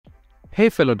Hey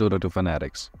fellow Dota 2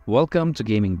 fanatics, welcome to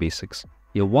Gaming Basics,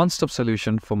 your one-stop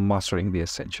solution for mastering the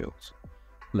essentials.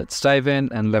 Let's dive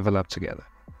in and level up together.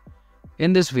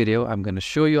 In this video, I'm going to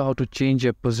show you how to change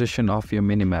your position of your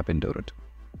minimap in Dota 2.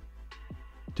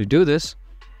 To do this,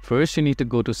 first you need to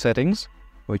go to Settings,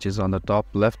 which is on the top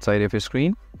left side of your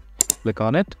screen. Click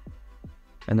on it,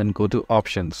 and then go to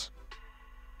Options.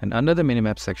 And under the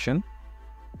minimap section,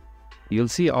 you'll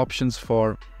see options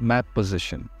for map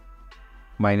position.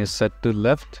 Mine is set to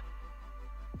left.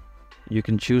 You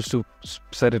can choose to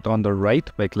set it on the right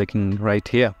by clicking right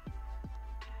here.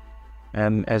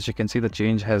 And as you can see, the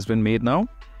change has been made now,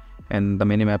 and the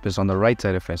minimap is on the right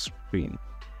side of my screen.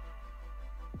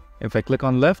 If I click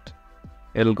on left,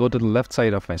 it'll go to the left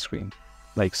side of my screen,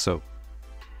 like so.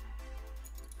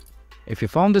 If you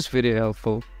found this video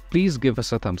helpful, please give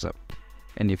us a thumbs up.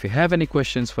 And if you have any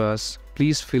questions for us,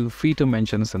 please feel free to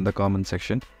mention us in the comment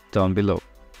section down below.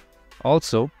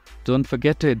 Also, don't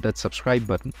forget to hit that subscribe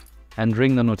button and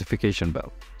ring the notification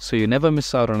bell so you never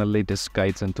miss out on our latest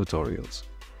guides and tutorials.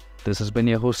 This has been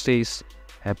your host Ace.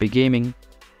 Happy gaming!